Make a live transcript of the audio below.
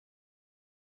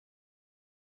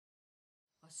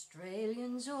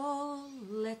Australians all,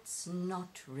 let's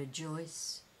not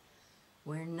rejoice,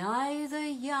 we're neither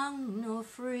young nor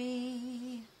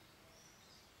free.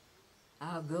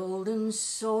 Our golden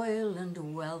soil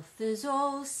and wealth is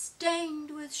all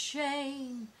stained with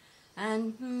shame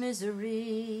and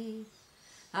misery.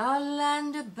 Our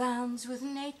land abounds with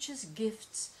nature's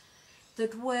gifts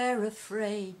that we're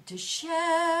afraid to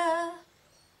share.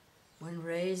 When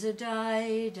Reza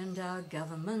died and our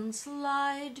governments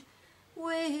lied,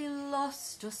 we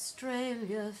lost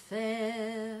Australia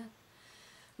fair.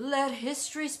 Let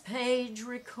history's page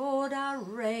record our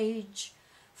rage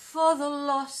for the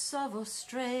loss of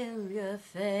Australia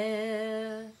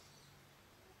fair.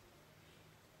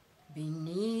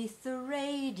 Beneath the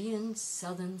radiant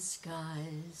southern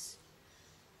skies,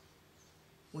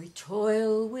 we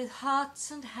toil with hearts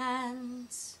and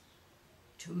hands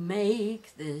to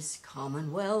make this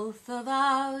Commonwealth of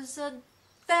ours a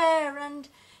fair and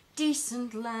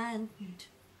decent land.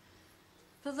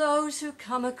 For those who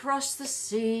come across the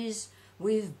seas,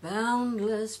 we've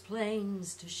boundless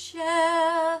plains to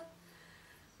share.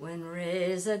 When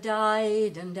Reza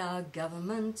died and our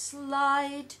governments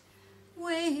lied,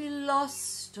 we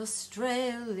lost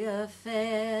Australia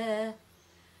fair.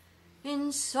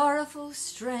 In sorrowful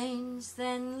strains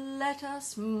then let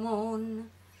us mourn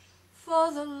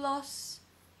for the loss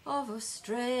of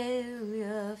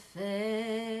Australia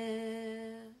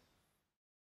fair.